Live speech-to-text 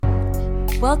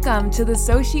Welcome to the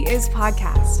So She Is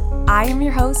podcast. I am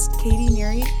your host, Katie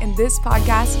Neary, and this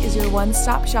podcast is your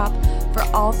one-stop shop for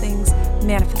all things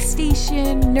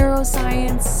manifestation,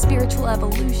 neuroscience, spiritual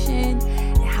evolution,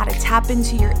 and how to tap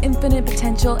into your infinite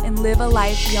potential and live a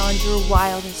life beyond your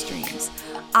wildest dreams.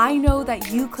 I know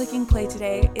that you clicking play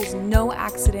today is no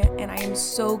accident, and I am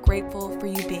so grateful for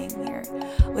you being here.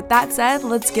 With that said,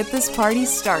 let's get this party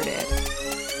started.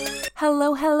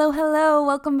 Hello.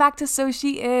 Welcome back to So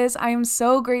She Is. I am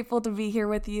so grateful to be here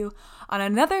with you on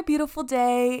another beautiful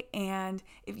day. And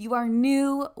if you are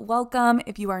new, welcome.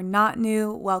 If you are not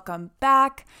new, welcome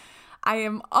back. I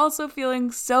am also feeling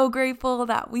so grateful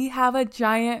that we have a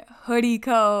giant hoodie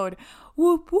code.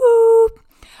 Whoop, whoop.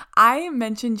 I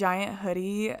mentioned Giant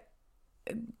Hoodie,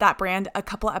 that brand, a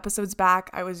couple episodes back.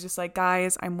 I was just like,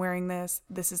 guys, I'm wearing this.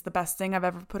 This is the best thing I've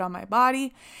ever put on my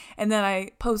body. And then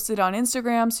I posted on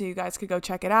Instagram so you guys could go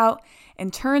check it out.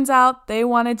 And turns out they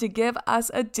wanted to give us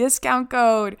a discount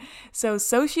code. So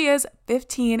She Is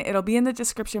 15. It'll be in the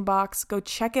description box. Go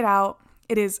check it out.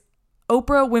 It is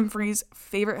Oprah Winfrey's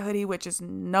favorite hoodie, which is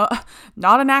not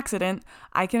an accident.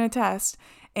 I can attest.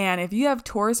 And if you have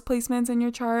Taurus placements in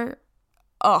your chart,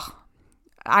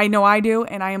 I know I do,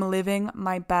 and I am living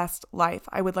my best life.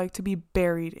 I would like to be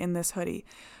buried in this hoodie.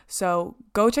 So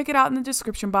go check it out in the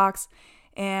description box,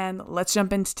 and let's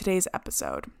jump into today's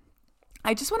episode.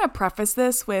 I just want to preface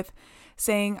this with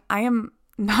saying I am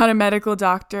not a medical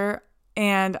doctor,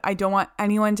 and I don't want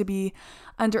anyone to be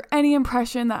under any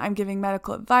impression that I'm giving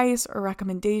medical advice or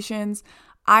recommendations.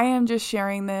 I am just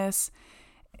sharing this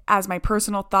as my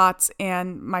personal thoughts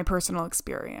and my personal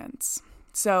experience.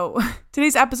 So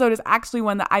today's episode is actually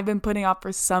one that I've been putting off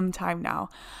for some time now.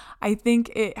 I think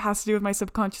it has to do with my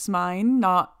subconscious mind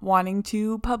not wanting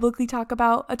to publicly talk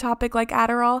about a topic like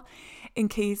Adderall in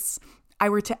case I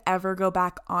were to ever go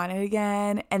back on it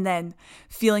again and then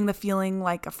feeling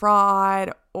like a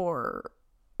fraud or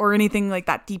anything like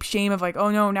that deep shame of like,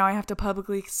 oh no, now I have to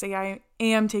publicly say I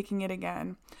am taking it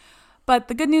again. But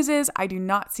the good news is I do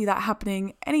not see that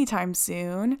happening anytime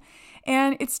soon.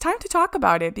 And it's time to talk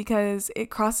about it because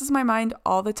it crosses my mind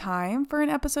all the time for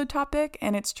an episode topic.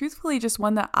 And it's truthfully just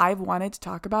one that I've wanted to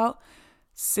talk about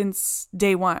since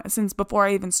day one, since before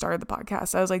I even started the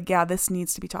podcast. I was like, yeah, this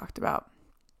needs to be talked about.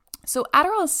 So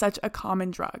Adderall is such a common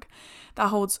drug that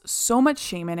holds so much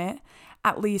shame in it.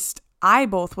 At least I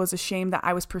both was ashamed that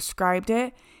I was prescribed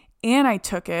it and I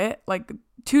took it, like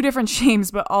two different shames,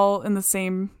 but all in the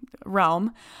same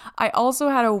realm. I also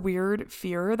had a weird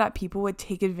fear that people would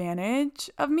take advantage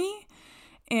of me.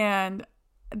 And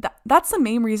that's the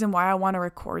main reason why I want to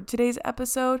record today's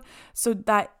episode, so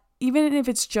that even if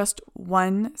it's just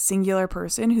one singular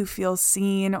person who feels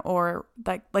seen or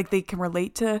like they can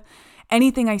relate to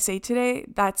anything I say today,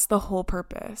 that's the whole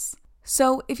purpose.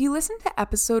 So if you listened to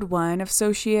episode 1 of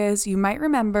So She Is, you might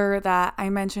remember that I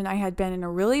mentioned I had been in a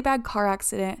really bad car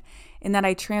accident and that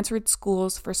I transferred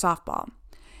schools for softball.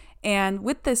 And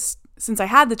with this, since I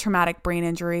had the traumatic brain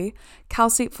injury, Cal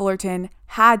State Fullerton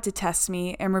had to test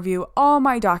me and review all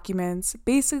my documents,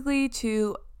 basically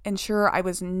to ensure I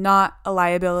was not a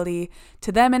liability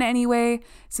to them in any way,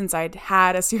 since I'd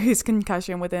had a serious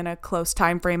concussion within a close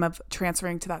time frame of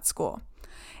transferring to that school.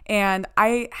 And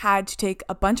I had to take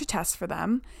a bunch of tests for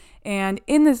them. And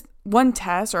in this one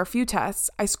test or a few tests,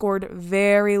 I scored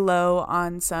very low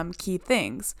on some key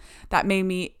things that made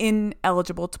me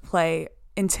ineligible to play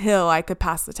until I could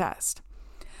pass the test.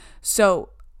 So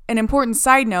an important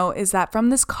side note is that from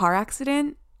this car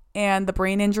accident and the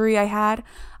brain injury I had,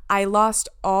 I lost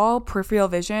all peripheral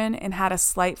vision and had a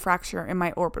slight fracture in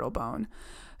my orbital bone.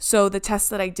 So the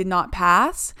test that I did not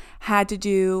pass had to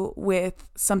do with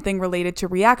something related to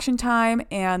reaction time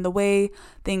and the way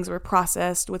things were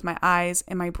processed with my eyes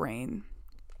and my brain.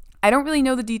 I don't really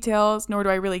know the details, nor do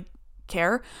I really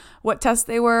care what tests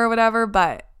they were or whatever,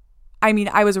 but I mean,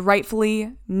 I was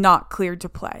rightfully not cleared to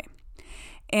play.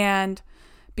 And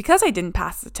because I didn't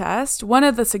pass the test, one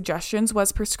of the suggestions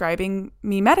was prescribing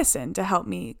me medicine to help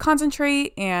me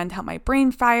concentrate and help my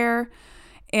brain fire.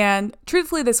 And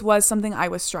truthfully, this was something I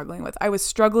was struggling with. I was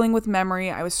struggling with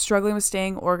memory. I was struggling with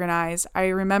staying organized. I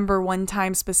remember one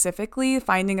time specifically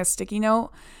finding a sticky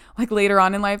note, like later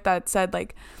on in life, that said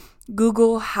like,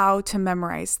 Google how to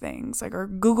memorize things, like, or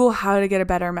Google how to get a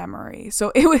better memory.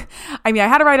 So it was, I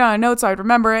had to write on a note so I'd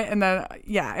remember it. And then,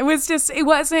 yeah, it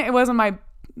wasn't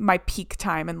my peak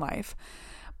time in life.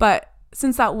 But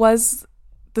since that was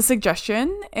the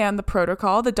suggestion and the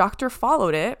protocol, the doctor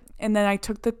followed it. And then I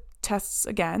took the tests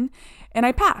again and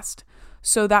I passed.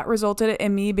 So that resulted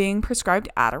in me being prescribed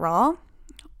Adderall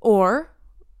or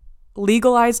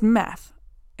legalized meth.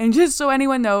 And just so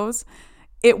anyone knows,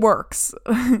 it works.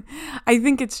 I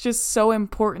think it's just so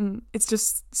important. It's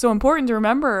just so important to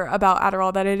remember about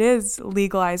Adderall that it is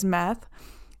legalized meth.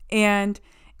 And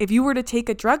if you were to take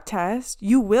a drug test,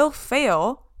 you will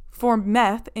fail for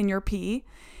meth in your pee.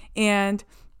 And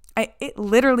it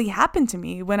literally happened to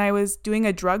me when I was doing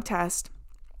a drug test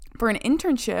for an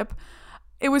internship.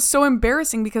 It was so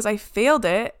embarrassing because I failed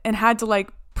it and had to like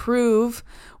prove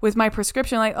with my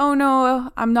prescription, like, oh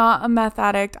no, I'm not a meth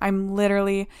addict. I'm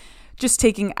literally just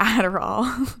taking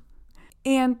Adderall.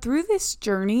 And through this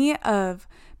journey of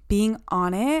being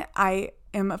on it, I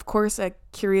am, of course, a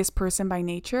curious person by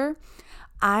nature.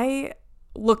 I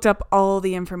looked up all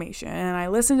the information and I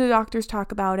listened to doctors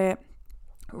talk about it,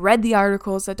 read the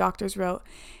articles that doctors wrote,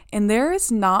 and there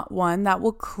is not one that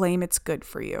will claim it's good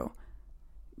for you.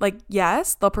 Like,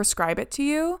 yes, they'll prescribe it to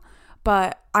you,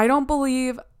 but I don't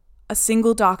believe a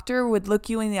single doctor would look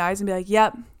you in the eyes and be like,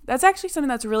 yep, that's actually something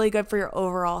that's really good for your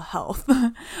overall health.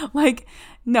 Like,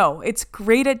 no, it's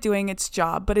great at doing its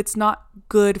job, but it's not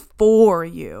good for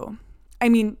you. I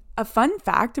mean, a fun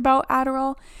fact about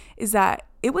Adderall is that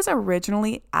it was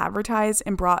originally advertised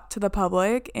and brought to the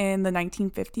public in the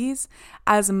 1950s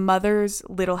as mother's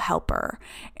little helper.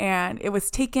 And it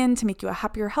was taken to make you a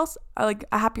happier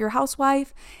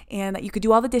housewife, and that you could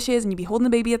do all the dishes and you'd be holding the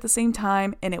baby at the same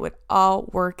time and it would all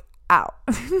work out.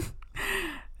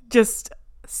 Just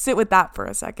sit with that for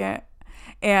a second.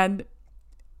 And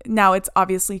now it's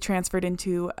obviously transferred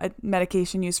into a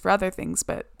medication used for other things,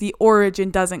 but the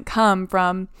origin doesn't come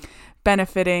from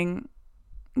benefiting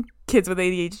kids with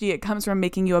ADHD. It comes from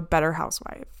making you a better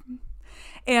housewife.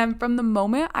 And from the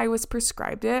moment I was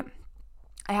prescribed it,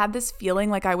 I had this feeling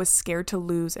like I was scared to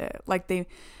lose it. Like they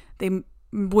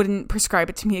wouldn't prescribe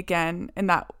it to me again. And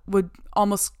that would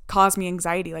almost cause me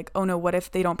anxiety. Like, oh no, what if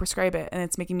they don't prescribe it? And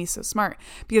it's making me so smart.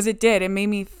 Because it did. It made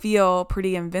me feel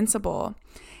pretty invincible.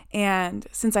 And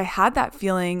since I had that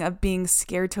feeling of being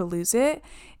scared to lose it,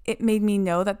 it made me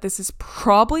know that this is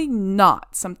probably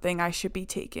not something I should be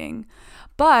taking.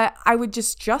 But I would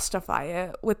just justify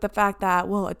it with the fact that,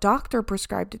 well, a doctor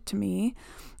prescribed it to me,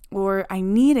 or I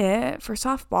need it for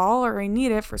softball, or I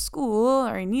need it for school,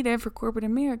 or I need it for corporate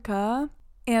America.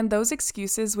 And those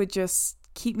excuses would just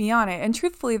keep me on it. And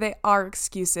truthfully, they are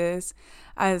excuses,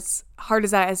 as hard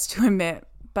as that is to admit.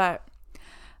 But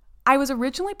I was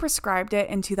originally prescribed it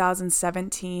in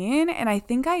 2017, and I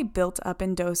think I built up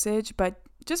in dosage, but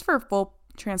just for full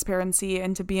transparency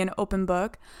and to be an open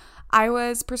book, I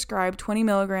was prescribed 20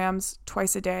 milligrams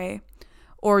twice a day,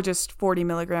 or just 40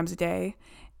 milligrams a day.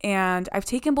 And I've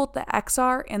taken both the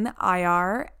XR and the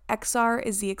IR. XR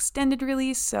is the extended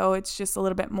release, so it's just a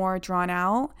little bit more drawn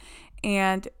out.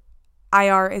 And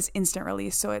IR is instant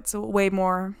release, so it's way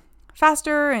more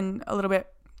faster and a little bit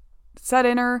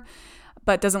suddener,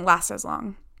 but doesn't last as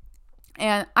long.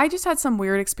 And I just had some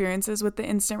weird experiences with the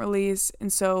instant release.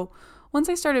 And so once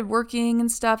I started working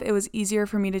and stuff, it was easier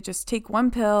for me to just take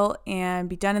one pill and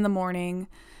be done in the morning,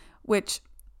 which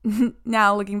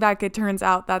now looking back, it turns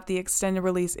out that the extended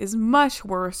release is much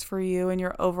worse for you and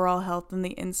your overall health than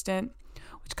the instant,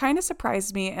 which kind of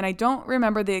surprised me. And I don't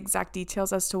remember the exact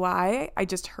details as to why. I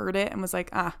just heard it and was like,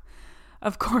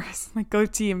 of course, like, go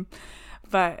team.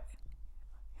 But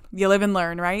you live and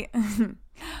learn, right?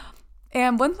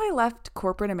 And once I left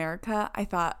corporate America, I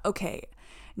thought, okay,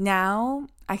 now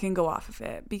I can go off of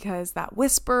it, because that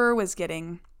whisper was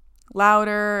getting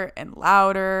louder and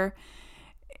louder.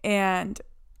 And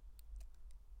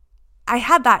I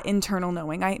had that internal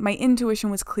knowing. My intuition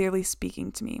was clearly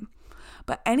speaking to me.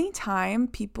 But anytime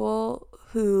people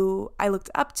who I looked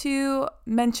up to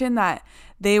mentioned that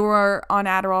they were on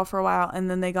Adderall for a while and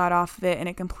then they got off of it and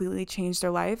it completely changed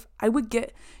their life, I would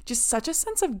get just such a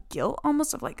sense of guilt,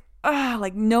 almost of like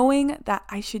knowing that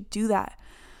I should do that.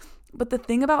 But the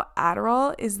thing about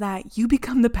Adderall is that you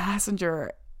become the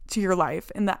passenger to your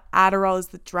life and the Adderall is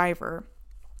the driver.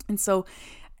 And so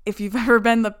if you've ever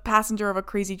been the passenger of a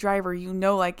crazy driver, you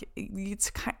know, like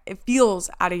it feels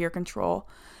out of your control.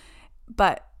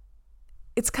 But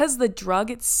it's because the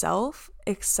drug itself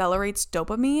accelerates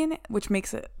dopamine, which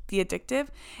makes it the addictive,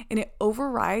 and it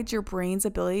overrides your brain's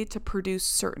ability to produce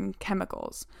certain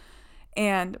chemicals.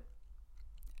 And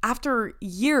after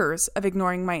years of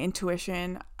ignoring my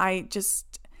intuition, I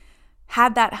just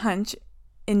had that hunch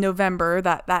in November,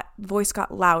 that voice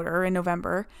got louder in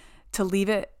November, to leave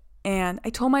it. And I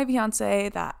told my fiance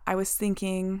that I was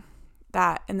thinking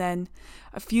that. And then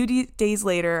a few days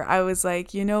later, I was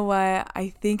like, you know what?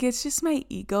 I think it's just my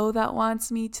ego that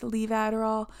wants me to leave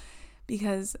Adderall,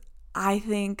 because I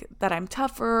think that I'm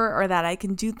tougher or that I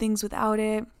can do things without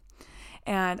it.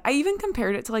 And I even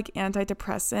compared it to like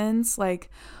antidepressants.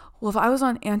 Like, well, if I was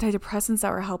on antidepressants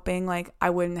that were helping, like I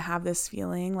wouldn't have this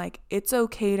feeling. Like it's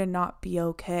okay to not be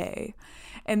okay.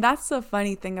 And that's the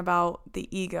funny thing about the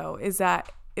ego, is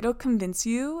that it'll convince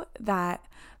you that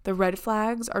the red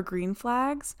flags are green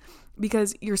flags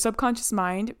because your subconscious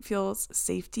mind feels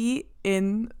safety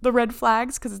in the red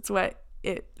flags because it's what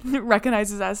it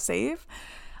recognizes as safe.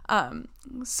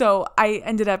 So I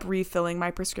ended up refilling my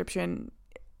prescription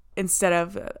instead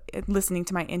of listening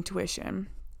to my intuition.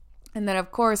 And then,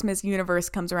 of course, Miss Universe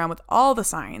comes around with all the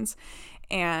signs.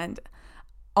 And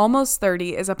Almost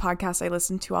 30 is a podcast I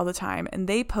listen to all the time. And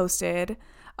they posted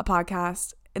a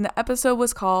podcast, and the episode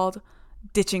was called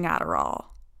Ditching Adderall.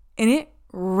 And it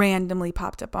randomly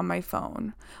popped up on my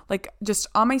phone, like just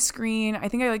on my screen. I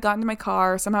think I got into my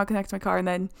car, somehow connected to my car, and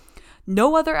then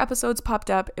no other episodes popped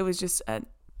up. It was just a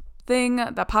thing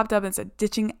that popped up and said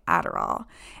Ditching Adderall.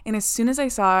 And as soon as I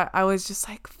saw it, I was just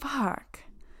like, fuck,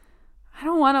 I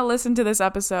don't want to listen to this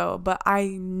episode, but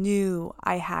I knew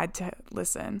I had to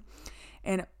listen.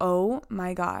 And oh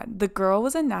my God, the girl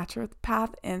was a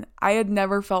naturopath, and I had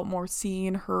never felt more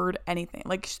seen, heard, anything.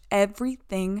 Like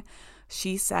everything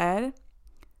she said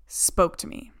spoke to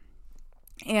me.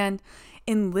 And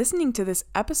in listening to this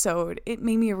episode, it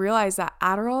made me realize that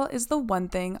Adderall is the one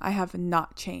thing I have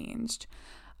not changed.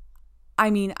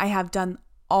 I mean, I have done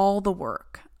all the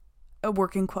work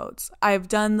in quotes. I've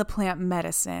done the plant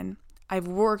medicine. I've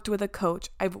worked with a coach.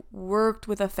 I've worked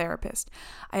with a therapist.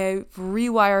 I have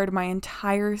rewired my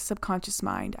entire subconscious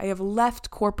mind. I have left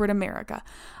corporate America.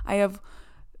 I have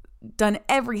done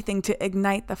everything to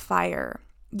ignite the fire.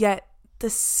 Yet the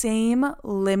same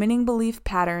limiting belief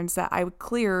patterns that I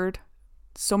cleared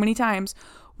so many times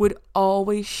would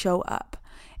always show up.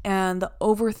 And the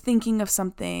overthinking of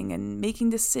something and making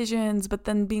decisions, but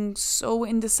then being so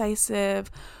indecisive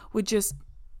would just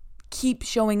keep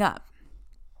showing up.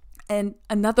 And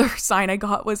another sign I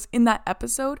got was in that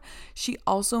episode, she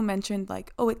also mentioned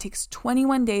like, oh, it takes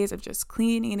 21 days of just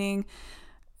clean eating,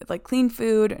 like clean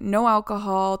food, no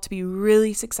alcohol to be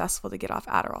really successful to get off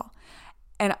Adderall.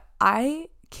 And I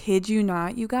kid you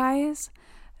not, you guys,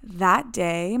 that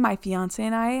day, my fiance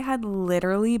and I had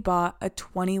literally bought a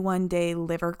 21-day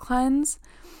liver cleanse.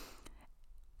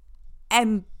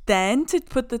 And then to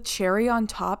put the cherry on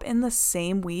top, in the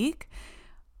same week,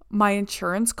 my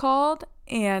insurance called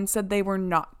and said they were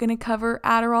not going to cover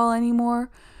Adderall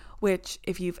anymore, which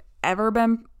if you've never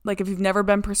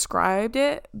been prescribed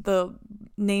it, the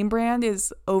name brand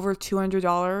is over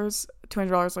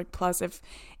 $200 like plus if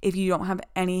you don't have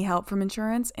any help from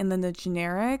insurance, and then the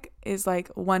generic is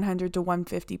like $100 to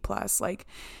 $150 plus, like,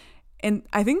 and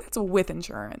I think that's with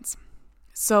insurance.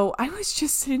 So I was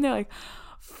just sitting there like,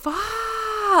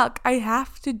 fuck, I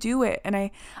have to do it, and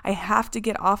I have to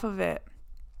get off of it.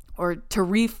 Or to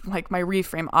my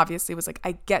reframe obviously was like,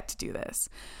 I get to do this.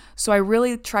 So I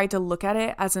really tried to look at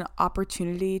it as an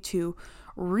opportunity to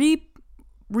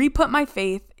re-put my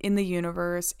faith in the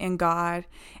universe and God,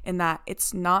 and that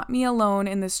it's not me alone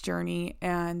in this journey,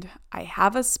 and I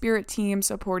have a spirit team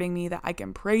supporting me that I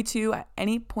can pray to at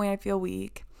any point I feel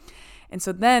weak. And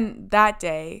so then that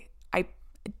day, I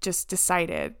just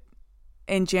decided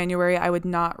in January I would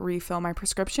not refill my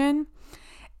prescription.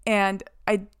 And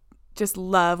I just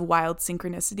love wild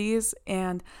synchronicities.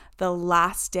 And the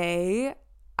last day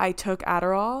I took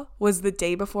Adderall was the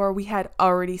day before we had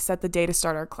already set the day to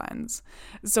start our cleanse.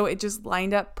 So it just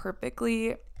lined up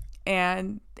perfectly,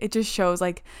 and it just shows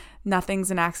like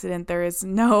nothing's an accident. There is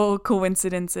no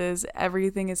coincidences.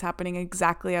 Everything is happening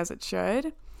exactly as it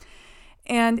should.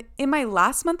 And in my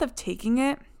last month of taking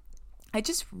it, I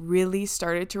just really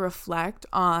started to reflect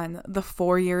on the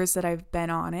 4 years that I've been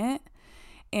on it.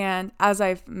 And as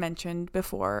I've mentioned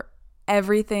before,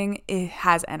 everything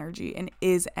has energy and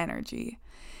is energy.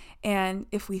 And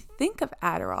if we think of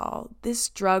Adderall, this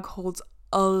drug holds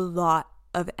a lot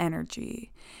of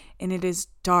energy, and it is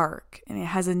dark, and it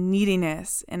has a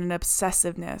neediness and an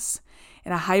obsessiveness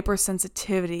and a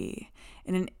hypersensitivity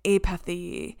and an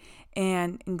apathy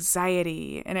and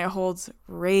anxiety, and it holds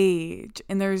rage.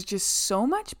 And there's just so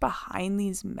much behind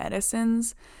these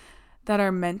medicines that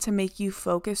are meant to make you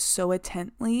focus so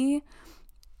intently,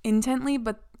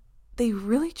 but they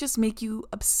really just make you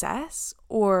obsess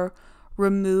or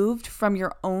removed from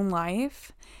your own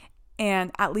life.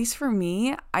 And at least for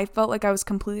me, I felt like I was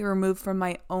completely removed from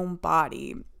my own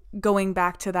body, going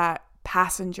back to that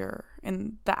passenger,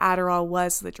 and the Adderall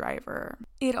was the driver.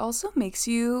 It also makes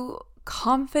you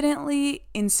confidently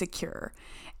insecure.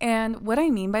 And what I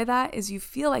mean by that is you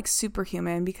feel like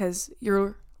superhuman because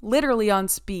you're literally on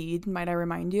speed, might I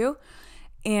remind you,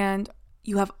 and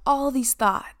you have all these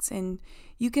thoughts and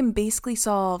you can basically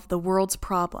solve the world's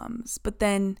problems, but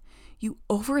then you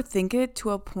overthink it to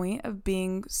a point of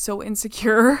being so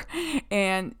insecure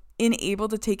and unable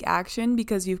to take action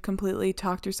because you've completely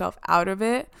talked yourself out of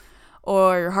it,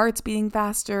 or your heart's beating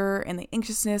faster and the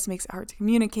anxiousness makes it hard to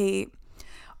communicate,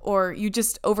 or you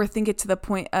just overthink it to the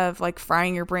point of like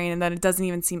frying your brain and that it doesn't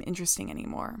even seem interesting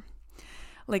anymore.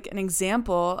 Like an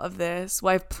example of this, well,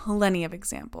 I have plenty of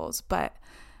examples, but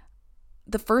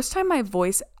the first time my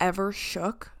voice ever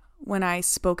shook when I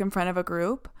spoke in front of a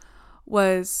group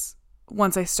was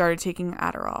once I started taking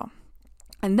Adderall.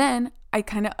 And then I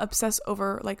kind of obsess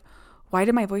over like, why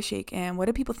did my voice shake and what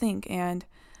did people think? And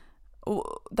oh,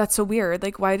 that's so weird.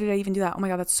 Like, why did I even do that? Oh my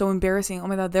God, that's so embarrassing. Oh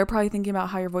my God, they're probably thinking about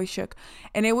how your voice shook.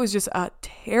 And it was just a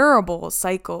terrible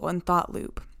cycle and thought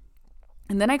loop.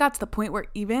 And then I got to the point where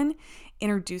even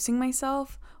introducing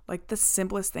myself, like the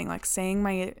simplest thing, like saying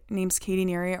my name's Katie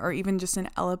Neary or even just an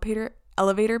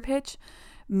elevator pitch,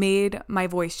 made my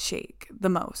voice shake the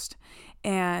most.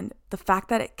 And the fact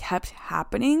that it kept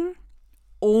happening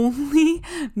only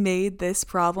made this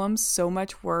problem so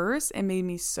much worse and made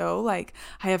me so like,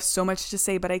 I have so much to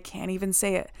say, but I can't even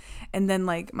say it. And then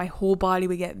like my whole body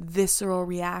would get visceral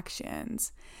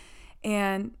reactions.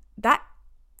 And that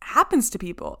happens to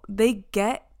people. They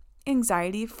get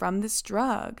anxiety from this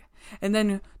drug. And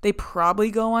then they probably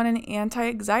go on an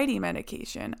anti-anxiety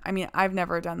medication. I mean, I've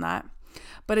never done that.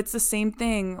 But it's the same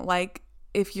thing. Like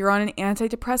if you're on an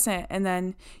antidepressant and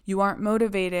then you aren't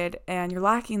motivated and you're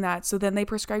lacking that, so then they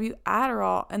prescribe you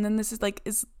Adderall. And then this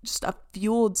is just a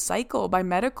fueled cycle by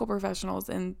medical professionals.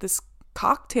 And this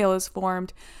cocktail is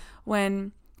formed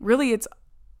when really it's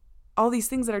all these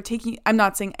things that are taking, I'm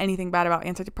not saying anything bad about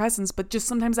antidepressants, but just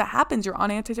sometimes that happens. You're on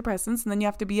antidepressants and then you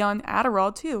have to be on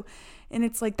Adderall too. And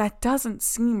it's like, that doesn't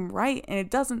seem right. And it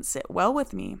doesn't sit well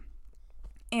with me.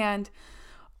 And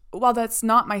while that's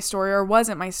not my story or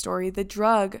wasn't my story, the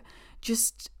drug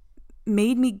just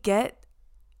made me get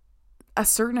a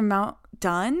certain amount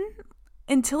done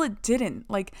until it didn't.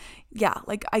 Like, yeah,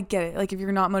 like I get it. Like if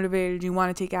you're not motivated, you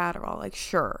want to take Adderall, like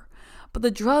sure. But the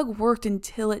drug worked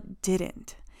until it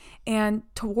didn't. And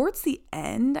towards the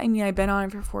end, I mean, I've been on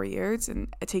it for 4 years and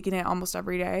taking it almost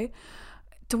every day.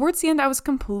 Towards the end, I was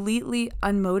completely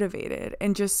unmotivated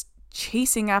and just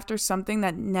chasing after something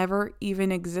that never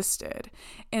even existed.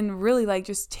 And really like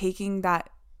just taking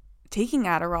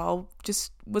Adderall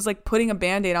just was like putting a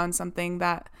Band-Aid on something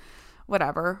that,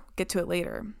 whatever, get to it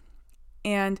later.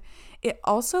 And it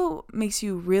also makes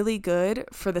you really good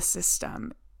for the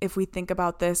system if we think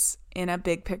about this in a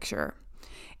big picture.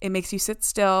 It makes you sit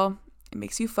still. It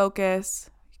makes you focus.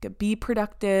 You could be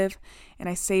productive. And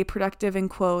I say productive in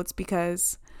quotes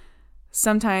because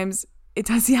sometimes it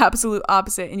does the absolute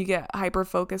opposite and you get hyper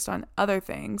focused on other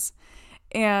things.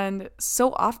 And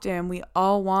so often we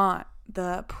all want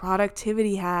the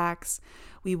productivity hacks.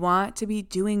 We want to be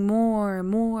doing more and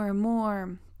more and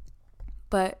more.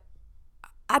 But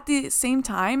at the same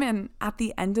time and at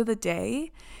the end of the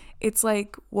day, it's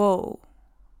like, whoa,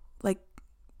 like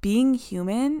being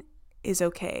human is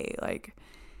okay. Like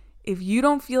if you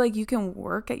don't feel like you can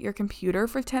work at your computer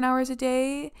for 10 hours a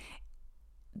day,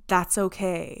 that's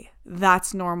okay.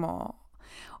 That's normal.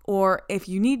 Or if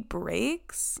you need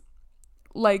breaks,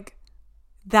 like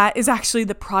that is actually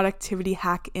the productivity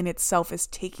hack in itself, is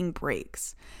taking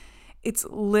breaks. It's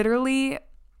literally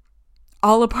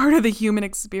all a part of the human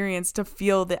experience to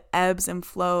feel the ebbs and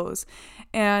flows.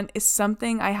 And it's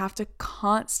something I have to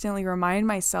constantly remind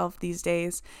myself these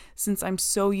days since I'm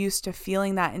so used to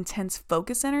feeling that intense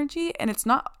focus energy. And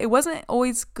it wasn't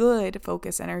always good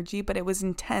focus energy, but it was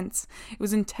intense. It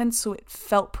was intense, so it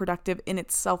felt productive in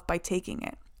itself by taking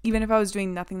it. Even if I was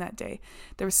doing nothing that day,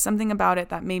 there was something about it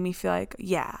that made me feel like,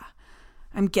 yeah,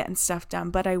 I'm getting stuff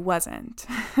done, but I wasn't.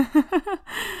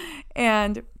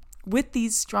 And with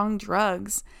these strong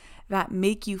drugs that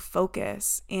make you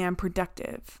focus and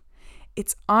productive,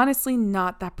 it's honestly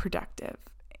not that productive.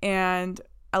 And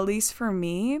at least for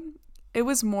me, it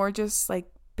was more just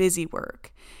like busy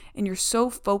work. And you're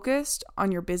so focused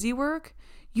on your busy work,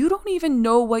 you don't even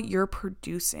know what you're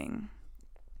producing.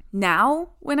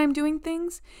 Now, when I'm doing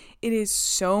things, it is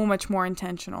so much more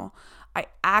intentional. I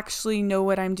actually know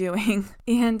what I'm doing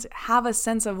and have a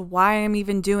sense of why I'm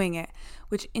even doing it,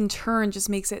 which in turn just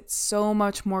makes it so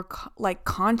much more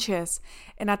conscious.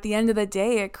 And at the end of the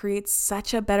day, it creates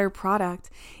such a better product.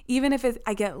 Even if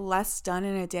I get less done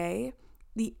in a day,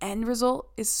 the end result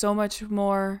is so much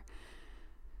more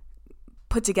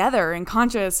put together and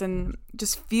conscious and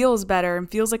just feels better and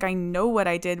feels like I know what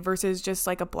I did versus just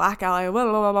like a blackout. Like, blah,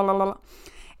 blah, blah, blah, blah.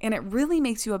 And it really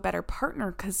makes you a better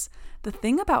partner, because the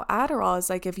thing about Adderall is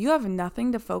like if you have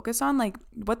nothing to focus on, like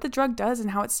what the drug does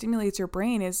and how it stimulates your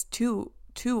brain is to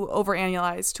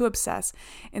overanalyze, to obsess.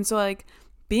 And so like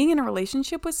being in a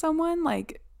relationship with someone,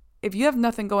 like if you have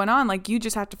nothing going on, like you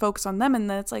just have to focus on them. And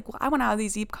then it's like, well, I want to have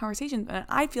these deep conversations and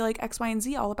I feel like X, Y, and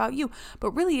Z all about you.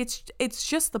 But really it's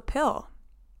just the pill,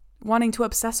 wanting to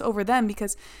obsess over them,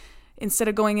 because instead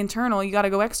of going internal, you got to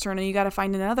go external. You got to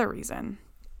find another reason.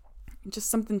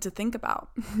 Just something to think about.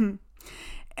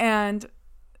 And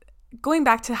going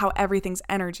back to how everything's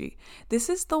energy, this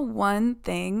is the one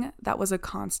thing that was a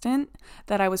constant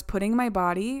that I was putting in my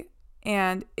body,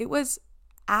 and it was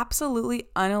absolutely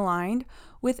unaligned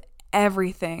with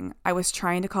everything I was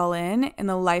trying to call in and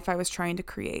the life I was trying to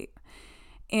create.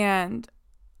 And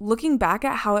looking back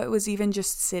at how it was even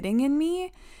just sitting in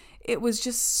me, it was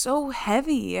just so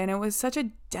heavy and it was such a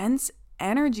dense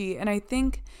energy. And I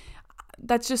think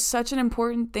that's just such an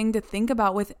important thing to think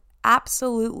about with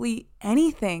absolutely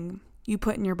anything you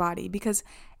put in your body, because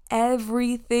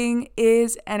everything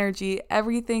is energy.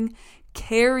 Everything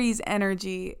carries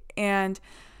energy. And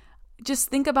just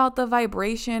think about the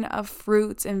vibration of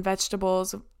fruits and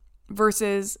vegetables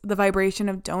versus the vibration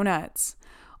of donuts,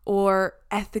 or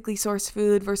ethically sourced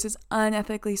food versus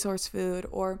unethically sourced food,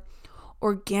 or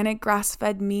organic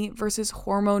grass-fed meat versus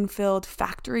hormone-filled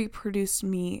factory-produced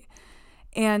meat.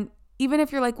 And even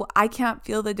if you're like, well, I can't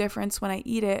feel the difference when I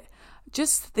eat it,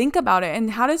 just think about it. And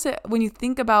how does it, when you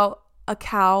think about a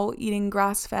cow eating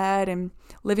grass-fed and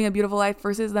living a beautiful life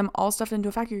versus them all stuffed into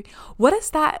a factory, what does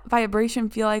that vibration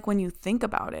feel like when you think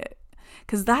about it?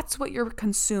 Because that's what you're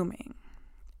consuming.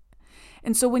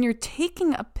 And so when you're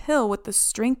taking a pill with the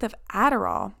strength of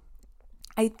Adderall,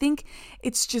 I think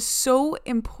it's just so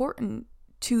important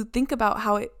to think about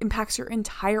how it impacts your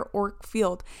entire auric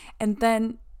field, and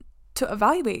then to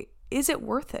evaluate, is it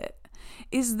worth it?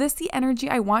 Is this the energy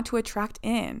I want to attract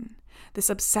in? This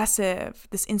obsessive,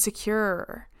 this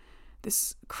insecure,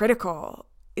 this critical.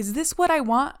 Is this what I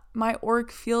want my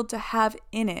auric field to have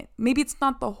in it? Maybe it's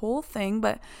not the whole thing,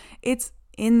 but it's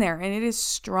in there and it is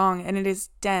strong and it is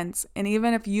dense. And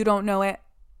even if you don't know it,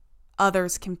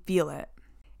 others can feel it.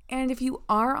 And if you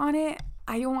are on it,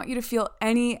 I don't want you to feel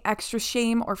any extra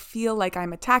shame or feel like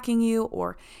I'm attacking you.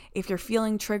 Or if you're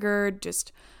feeling triggered,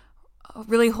 just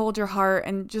really hold your heart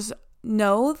and just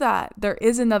know that there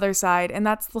is another side. And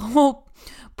that's the whole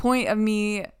point of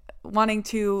me wanting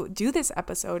to do this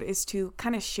episode, is to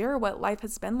kind of share what life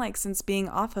has been like since being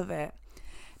off of it.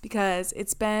 Because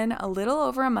it's been a little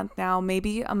over a month now,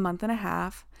 maybe a month and a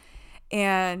half.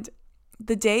 And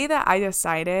the day that I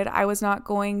decided I was not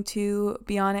going to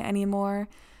be on it anymore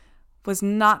was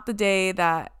not the day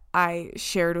that I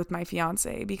shared with my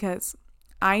fiance, because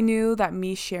I knew that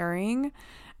me sharing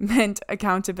meant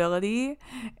accountability,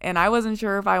 and I wasn't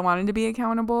sure if I wanted to be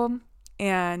accountable.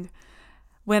 And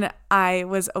when I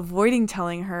was avoiding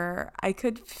telling her, I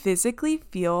could physically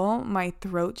feel my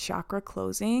throat chakra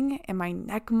closing and my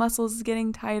neck muscles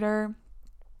getting tighter,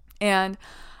 and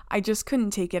I just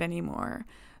couldn't take it anymore.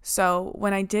 So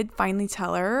when I did finally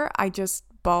tell her, I just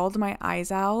bawled my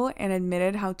eyes out and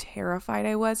admitted how terrified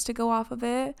I was to go off of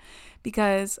it,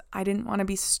 because I didn't want to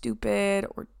be stupid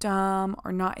or dumb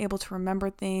or not able to remember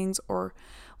things, or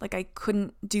like I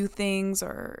couldn't do things,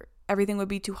 or everything would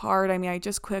be too hard. I mean, I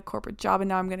just quit a corporate job and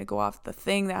now I'm going to go off the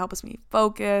thing that helps me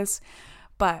focus.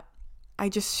 But I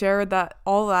just shared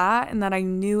all that, and that I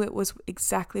knew it was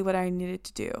exactly what I needed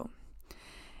to do.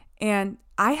 And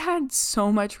I had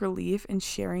so much relief in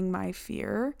sharing my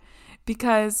fear,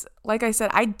 because like I said,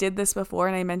 I did this before,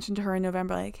 and I mentioned to her in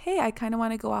November, like, hey, I kind of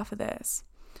want to go off of this.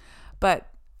 But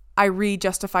I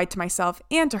re-justified to myself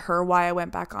and to her why I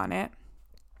went back on it.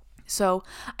 So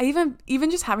I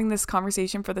even just having this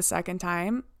conversation for the second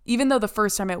time, even though the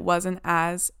first time it wasn't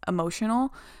as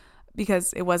emotional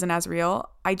because it wasn't as real,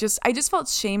 I just felt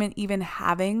shame in even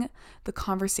having the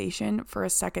conversation for a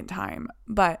second time.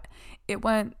 But it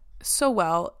went so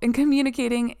well, and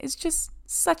communicating is just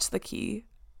such the key.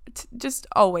 Just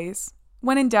always,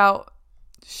 when in doubt,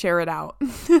 share it out.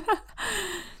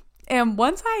 And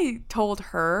once I told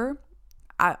her,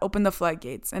 I opened the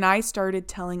floodgates and I started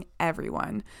telling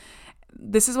everyone,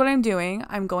 this is what I'm doing.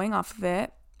 I'm going off of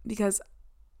it, because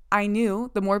I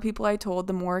knew the more people I told,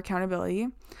 the more accountability.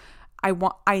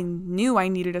 I knew I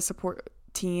needed a support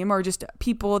team, or just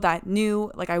people that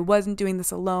knew like I wasn't doing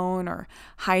this alone or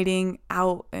hiding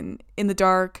out and in the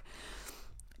dark,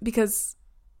 because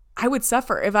I would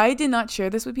suffer. If I did not share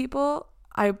this with people,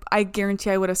 I guarantee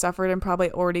I would have suffered and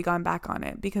probably already gone back on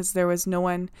it, because there was no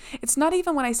one. It's not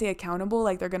even when I say accountable,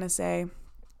 like they're going to say,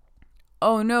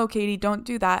 oh no, Katie, don't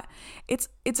do that. It's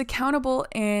accountable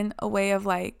in a way of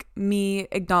like me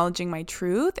acknowledging my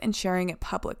truth and sharing it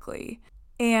publicly.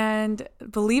 And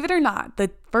believe it or not,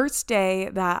 the first day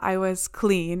that I was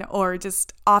clean or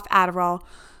just off Adderall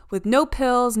with no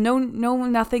pills, no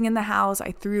nothing in the house,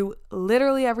 I threw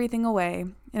literally everything away.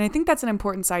 And I think that's an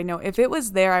important side note. If it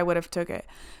was there, I would have took it.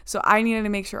 So I needed to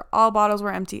make sure all bottles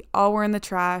were empty, all were in the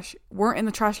trash, weren't in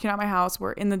the trash can at my house,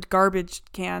 were in the garbage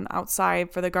can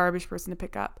outside for the garbage person to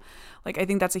pick up. Like, I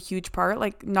think that's a huge part,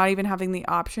 like not even having the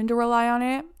option to rely on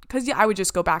it. Because I would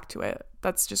just go back to it.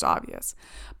 That's just obvious.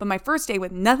 But my first day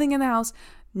with nothing in the house,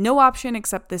 no option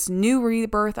except this new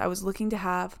rebirth I was looking to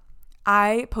have,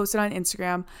 I posted on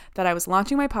Instagram that I was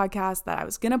launching my podcast, that I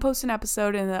was going to post an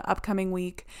episode in the upcoming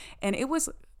week. And it was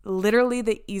literally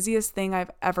the easiest thing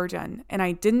I've ever done. And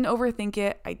I didn't overthink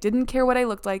it. I didn't care what I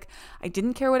looked like. I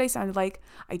didn't care what I sounded like.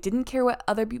 I didn't care what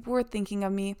other people were thinking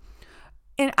of me.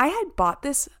 And I had bought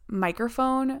this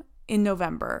microphone in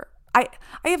November. I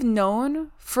have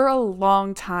known for a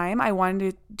long time I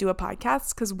wanted to do a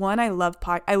podcast because one, I love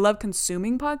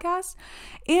consuming podcasts,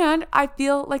 and I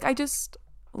feel like I just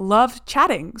love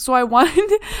chatting. So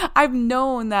I've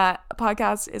known that a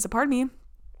podcast is a part of me,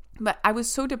 but I was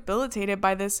so debilitated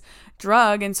by this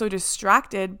drug and so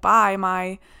distracted by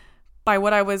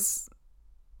what I was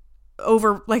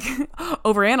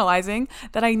overanalyzing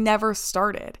that I never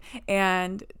started.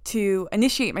 And to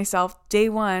initiate myself day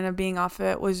one of being off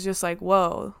it was just like,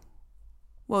 whoa,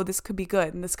 this could be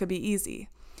good and this could be easy.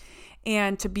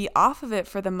 And to be off of it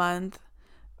for the month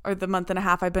or the month and a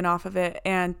half I've been off of it,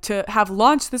 and to have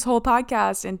launched this whole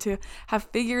podcast and to have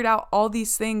figured out all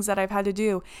these things that I've had to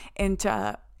do, and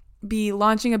to be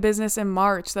launching a business in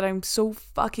March that I'm so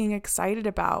fucking excited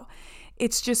about.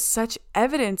 It's just such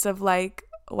evidence of like,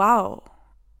 wow,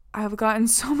 I've gotten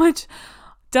so much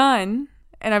done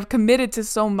and I've committed to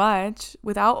so much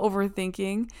without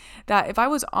overthinking, that if I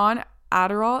was on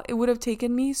Adderall, it would have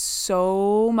taken me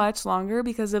so much longer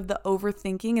because of the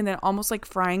overthinking and then almost like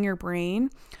frying your brain,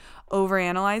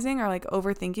 overanalyzing or like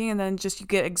overthinking, and then just you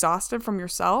get exhausted from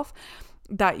yourself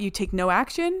that you take no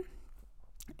action.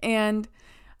 And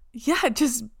yeah,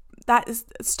 just that is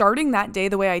starting that day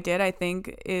the way I did, I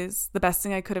think is the best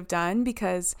thing I could have done,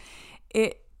 because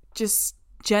it just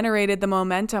generated the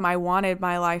momentum I wanted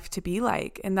my life to be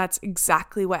like. And that's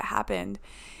exactly what happened.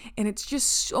 And it's just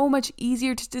so much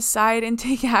easier to decide and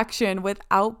take action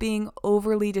without being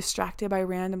overly distracted by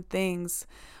random things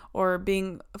or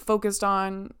being focused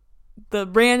on the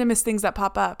randomest things that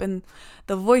pop up. And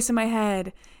the voice in my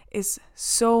head is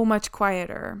so much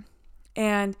quieter.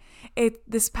 And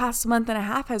this past month and a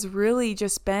half has really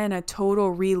just been a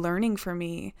total relearning for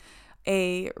me.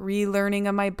 A relearning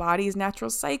of my body's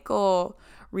natural cycle,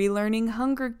 relearning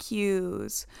hunger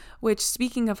cues, which,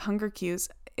 speaking of hunger cues,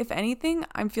 if anything,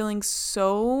 I'm feeling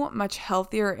so much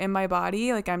healthier in my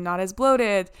body. Like, I'm not as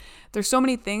bloated. There's so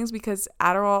many things, because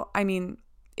Adderall, I mean,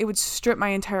 it would strip my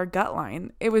entire gut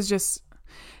line. It was just,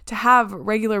 to have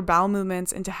regular bowel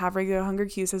movements and to have regular hunger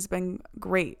cues has been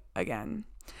great again.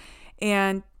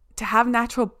 And to have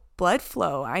natural blood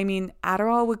flow. I mean,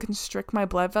 Adderall would constrict my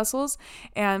blood vessels,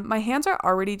 and my hands are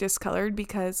already discolored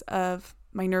because of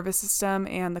my nervous system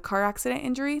and the car accident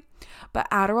injury, but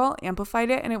Adderall amplified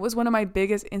it, and it was one of my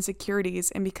biggest insecurities.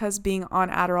 And because being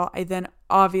on Adderall, I then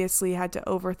obviously had to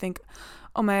overthink,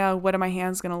 oh my God, what are my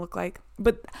hands going to look like?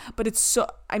 But it's so,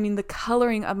 I mean, the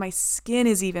coloring of my skin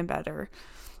is even better.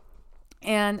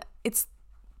 And it's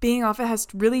being off it has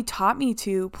really taught me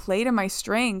to play to my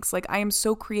strengths. Like, I am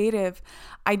so creative.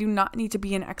 I do not need to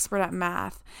be an expert at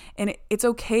math. And it's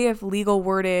okay if legal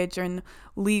wordage and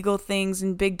legal things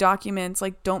and big documents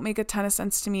like don't make a ton of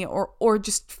sense to me, or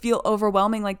just feel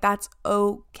overwhelming. Like, that's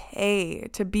okay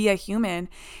to be a human.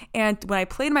 And when I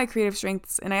played my creative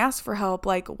strengths and I asked for help,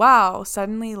 like, wow,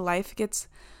 suddenly life gets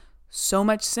so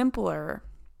much simpler.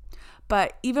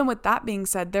 But even with that being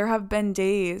said, there have been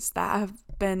days that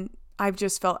I've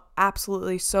just felt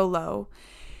absolutely so low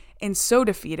and so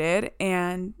defeated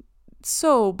and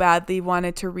so badly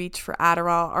wanted to reach for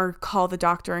Adderall or call the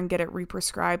doctor and get it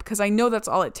represcribed, because I know that's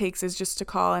all it takes is just to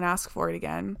call and ask for it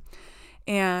again.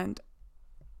 And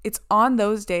it's on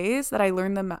those days that I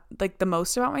learn the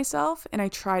most about myself, and I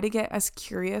try to get as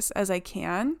curious as I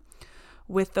can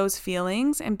with those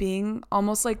feelings and being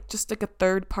almost like just like a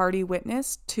third party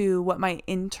witness to what my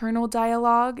internal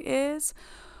dialogue is.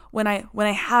 When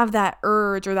I have that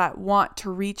urge or that want to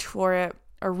reach for it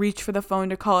or reach for the phone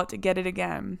to call it to get it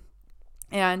again.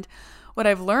 And what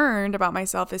I've learned about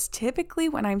myself is typically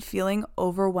when I'm feeling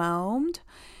overwhelmed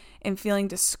and feeling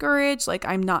discouraged, like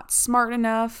I'm not smart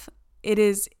enough, it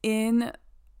is in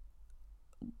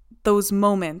those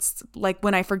moments, like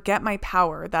when I forget my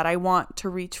power, that I want to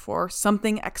reach for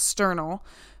something external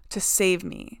to save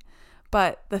me.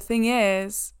 But the thing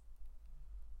is,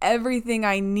 everything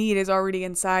I need is already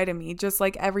inside of me, just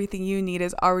like everything you need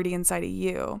is already inside of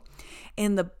you.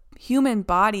 And the human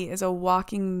body is a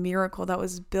walking miracle that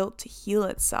was built to heal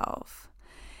itself.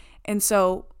 And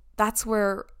so that's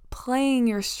where playing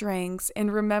your strengths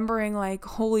and remembering like,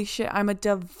 holy shit, I'm a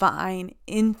divine,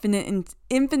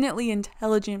 infinitely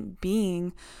intelligent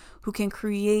being who can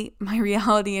create my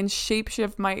reality and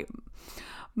shapeshift my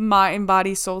mind,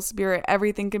 body, soul, spirit.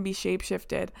 Everything can be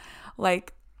shapeshifted.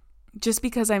 Like, just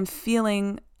because I'm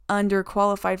feeling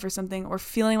underqualified for something or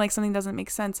feeling like something doesn't make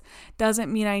sense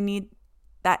doesn't mean I need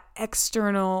that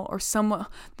external or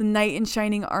the knight in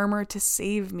shining armor to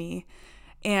save me.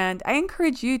 And I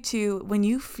encourage you to, when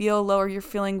you feel low or you're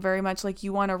feeling very much like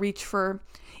you want to reach for,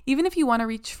 even if you want to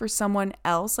reach for someone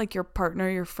else, like your partner,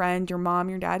 your friend, your mom,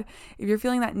 your dad, if you're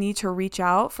feeling that need to reach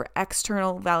out for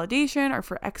external validation or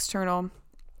for external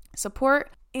support.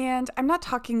 And I'm not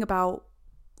talking about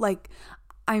like,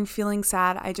 I'm feeling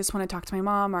sad, I just want to talk to my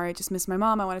mom, or I just miss my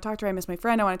mom, I want to talk to her, I miss my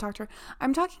friend, I want to talk to her.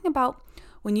 I'm talking about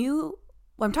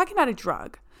I'm talking about a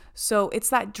drug. So it's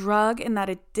that drug and that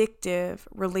addictive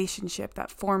relationship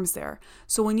that forms there.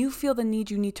 So when you feel the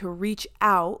need, you need to reach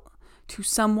out to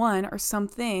someone or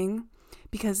something,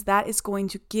 because that is going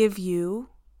to give you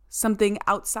something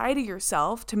outside of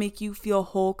yourself to make you feel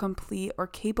whole, complete, or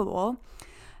capable.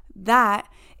 That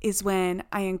is when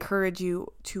I encourage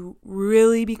you to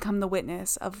really become the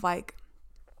witness of like,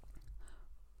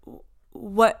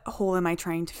 what hole am I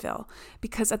trying to fill?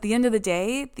 Because at the end of the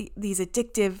day, these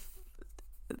addictive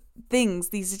things,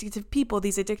 these addictive people,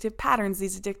 these addictive patterns,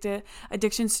 these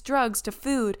addictions to drugs, to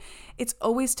food, it's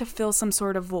always to fill some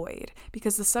sort of void,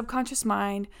 because the subconscious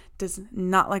mind does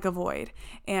not like a void.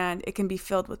 And it can be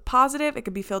filled with positive, it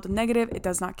can be filled with negative, it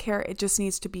does not care. It just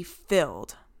needs to be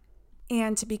filled.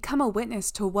 And to become a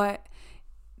witness to what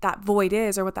that void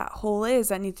is, or what that hole is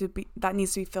that needs to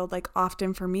be filled, like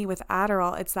often for me with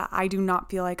Adderall, it's that I do not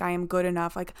feel like I am good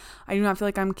enough. Like I do not feel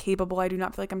like I'm capable. I do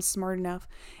not feel like I'm smart enough.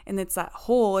 And it's that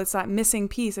hole, it's that missing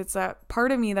piece. It's that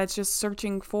part of me that's just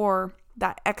searching for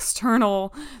that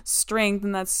external strength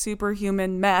and that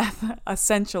superhuman meth,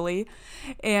 essentially.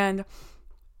 And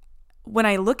when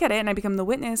I look at it and I become the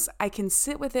witness, I can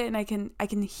sit with it and I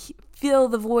can fill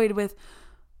the void with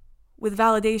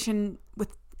validation,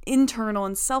 with internal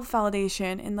and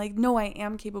self-validation, and like, no, I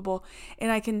am capable,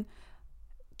 and I can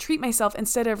treat myself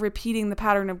instead of repeating the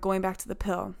pattern of going back to the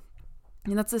pill.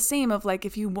 And that's the same of like,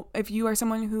 if you are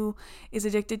someone who is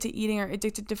addicted to eating or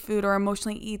addicted to food or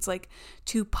emotionally eats, like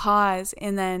to pause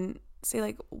and then say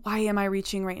like, why am I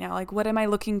reaching right now? Like, what am I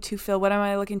looking to fill? What am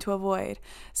I looking to avoid?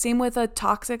 Same with a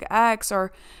toxic ex,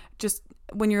 or just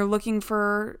when you're looking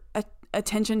for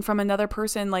attention from another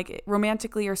person, like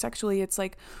romantically or sexually, it's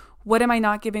like, what am I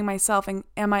not giving myself? And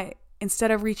instead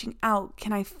of reaching out,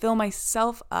 can I fill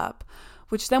myself up?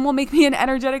 Which then will make me an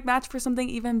energetic match for something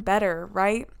even better,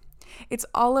 right? It's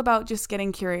all about just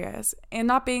getting curious and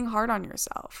not being hard on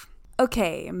yourself.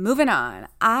 Okay, moving on.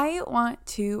 I want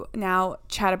to now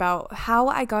chat about how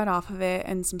I got off of it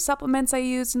and some supplements I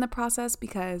used in the process,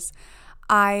 because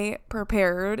I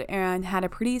prepared and had a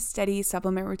pretty steady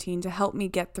supplement routine to help me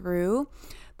get through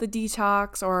the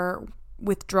detox or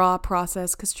withdrawal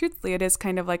process, because truthfully it is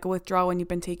kind of like a withdrawal when you've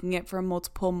been taking it for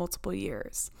multiple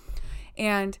years.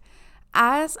 And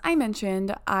as I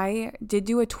mentioned, I did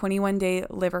do a 21-day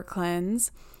liver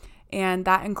cleanse, and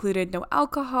that included no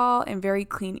alcohol and very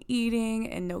clean eating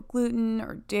and no gluten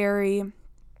or dairy.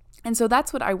 And so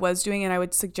that's what I was doing, and I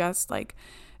would suggest like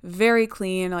very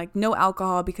clean, like no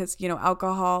alcohol, because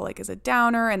alcohol like is a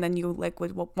downer, and then you like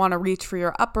would want to reach for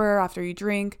your upper after you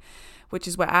drink, which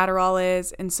is what Adderall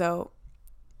is. And so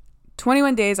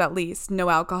 21 days at least, no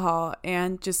alcohol,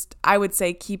 and just, I would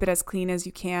say, keep it as clean as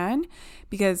you can,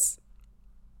 because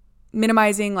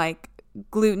minimizing like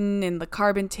gluten and the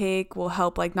carb intake will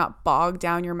help like not bog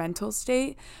down your mental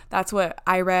state. That's what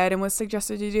I read and was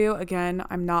suggested to do. Again,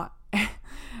 I'm not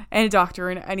a doctor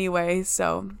in any way,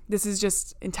 so this is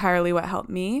just entirely what helped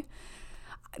me.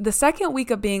 The second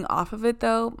week of being off of it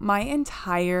though, my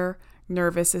entire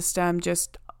nervous system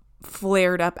just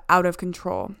flared up out of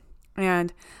control.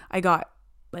 And I got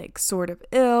like sort of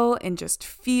ill and just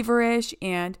feverish.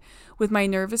 And with my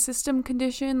nervous system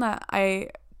condition that I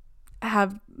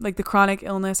have, like the chronic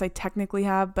illness I technically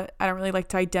have, but I don't really like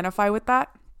to identify with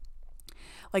that.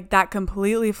 Like that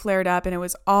completely flared up, and it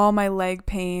was all my leg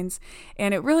pains.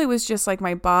 And it really was just like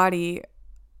my body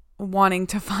wanting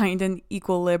to find an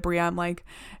equilibrium, like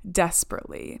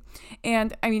desperately.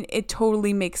 And I mean, it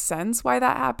totally makes sense why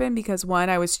that happened, because one,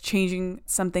 I was changing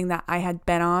something that I had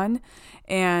been on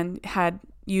and had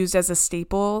used as a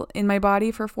staple in my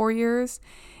body for 4 years.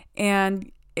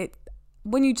 And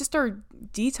when you just are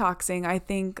detoxing, I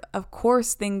think, of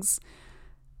course, it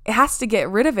has to get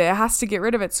rid of it. It has to get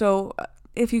rid of it. So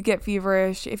if you get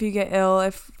feverish, if you get ill,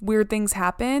 if weird things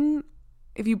happen,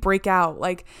 if you break out,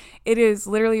 like, it is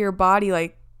literally your body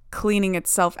like cleaning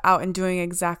itself out and doing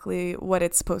exactly what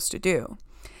it's supposed to do.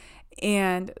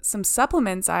 And some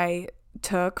supplements I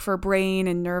took for brain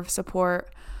and nerve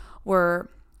support were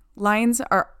lion's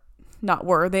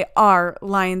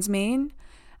mane,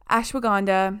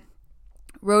 ashwagandha,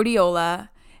 rhodiola,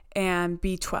 and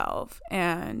B12.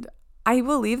 And I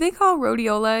believe they call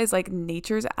rhodiola is like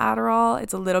nature's Adderall.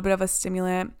 It's a little bit of a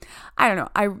stimulant. I don't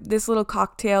know. This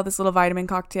little vitamin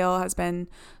cocktail has been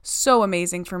so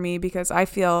amazing for me because I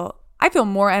feel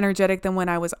more energetic than when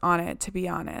I was on it, to be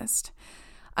honest.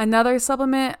 Another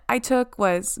supplement I took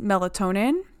was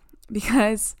melatonin,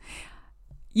 because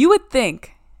you would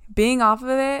think being off of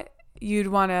it, you'd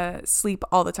want to sleep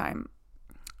all the time.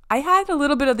 I had a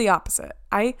little bit of the opposite.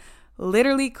 I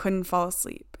literally couldn't fall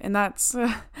asleep. And that's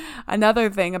another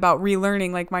thing about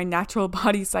relearning like my natural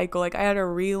body cycle. Like, I had to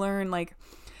relearn like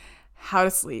how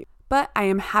to sleep. But I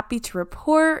am happy to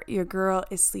report your girl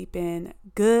is sleeping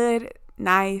good,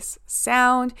 nice,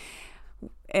 sound,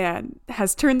 and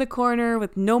has turned the corner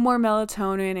with no more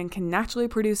melatonin and can naturally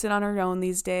produce it on her own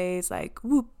these days. Like,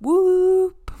 whoop,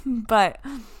 whoop. But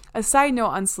a side note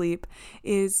on sleep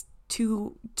is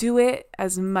to do it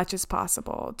as much as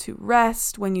possible, to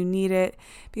rest when you need it,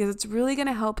 because it's really going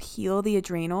to help heal the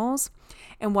adrenals.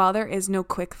 And while there is no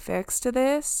quick fix to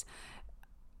this,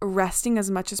 resting as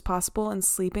much as possible and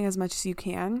sleeping as much as you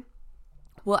can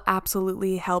will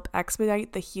absolutely help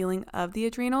expedite the healing of the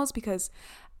adrenals, because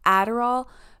Adderall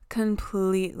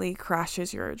completely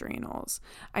crashes your adrenals.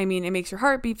 I mean, it makes your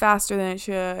heart beat faster than it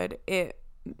should. It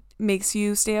makes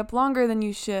you stay up longer than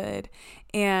you should.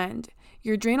 And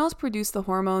your adrenals produce the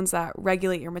hormones that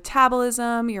regulate your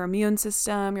metabolism, your immune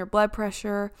system, your blood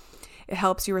pressure. It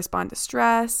helps you respond to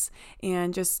stress,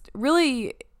 and just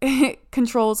really it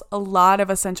controls a lot of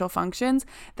essential functions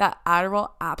that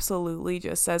Adderall absolutely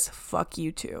just says fuck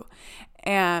you to.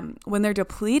 And when they're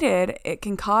depleted, it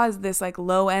can cause this like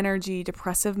low energy,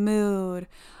 depressive mood,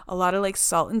 a lot of like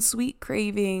salt and sweet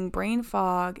craving, brain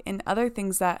fog, and other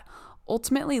things that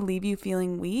ultimately leave you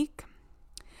feeling weak.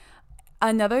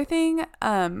 Another thing,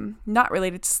 not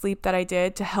related to sleep, that I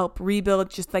did to help rebuild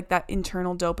just like that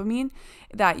internal dopamine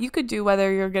that you could do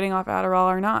whether you're getting off Adderall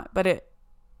or not, but it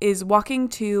is walking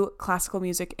to classical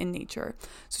music in nature.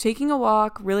 So taking a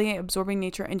walk, really absorbing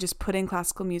nature, and just putting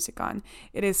classical music on.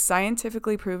 It is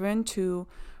scientifically proven to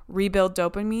rebuild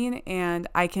dopamine, and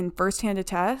I can firsthand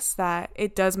attest that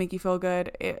it does make you feel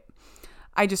good.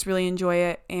 I just really enjoy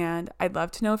it, and I'd love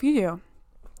to know if you do.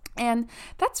 And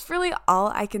that's really all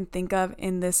I can think of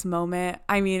in this moment.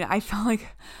 I mean, I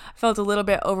felt a little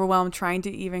bit overwhelmed trying to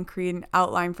even create an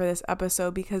outline for this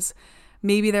episode, because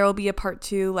maybe there will be a part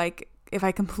 2, like if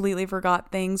I completely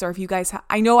forgot things, or if you guys,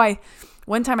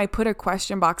 one time I put a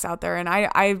question box out there, and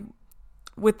I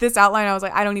with this outline, I was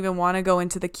like, I don't even want to go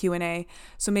into the Q&A.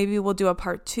 So maybe we'll do a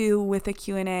part 2 with a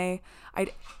Q&A.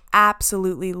 I'd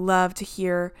absolutely love to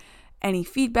hear any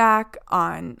feedback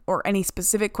on, or any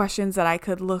specific questions that I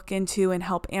could look into and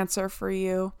help answer for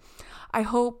you. I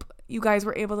hope you guys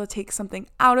were able to take something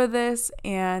out of this,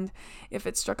 and if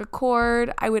it struck a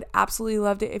chord, I would absolutely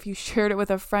love it if you shared it with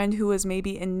a friend who was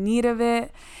maybe in need of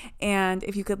it. And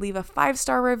if you could leave a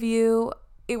 5-star review,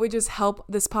 it would just help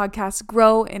this podcast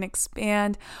grow and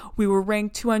expand. We were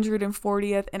ranked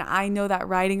 240th, and I know that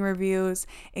writing reviews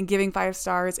and giving 5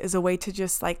 stars is a way to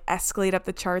just like escalate up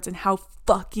the charts, and how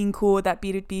fucking cool would that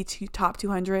be to be top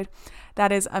 200?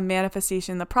 That is a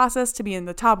manifestation in the process to be in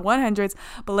the top 100s,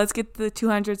 but let's get to the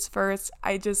 200s first.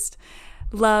 I just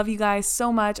love you guys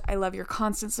so much. I love your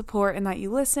constant support and that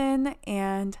you listen,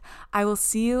 and I will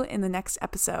see you in the next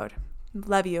episode.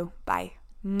 Love you. Bye.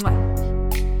 Mwah.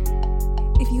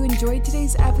 If you enjoyed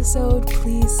today's episode,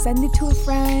 please send it to a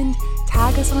friend,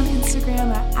 tag us on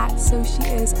Instagram at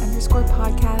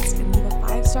 @SoSheIs_podcast, and leave a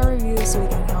 5-star review so we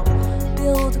can help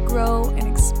build, grow, and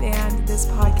expand this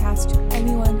podcast to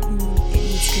anyone who it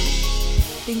needs to reach.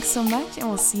 Thanks so much, and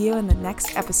we'll see you in the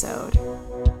next episode.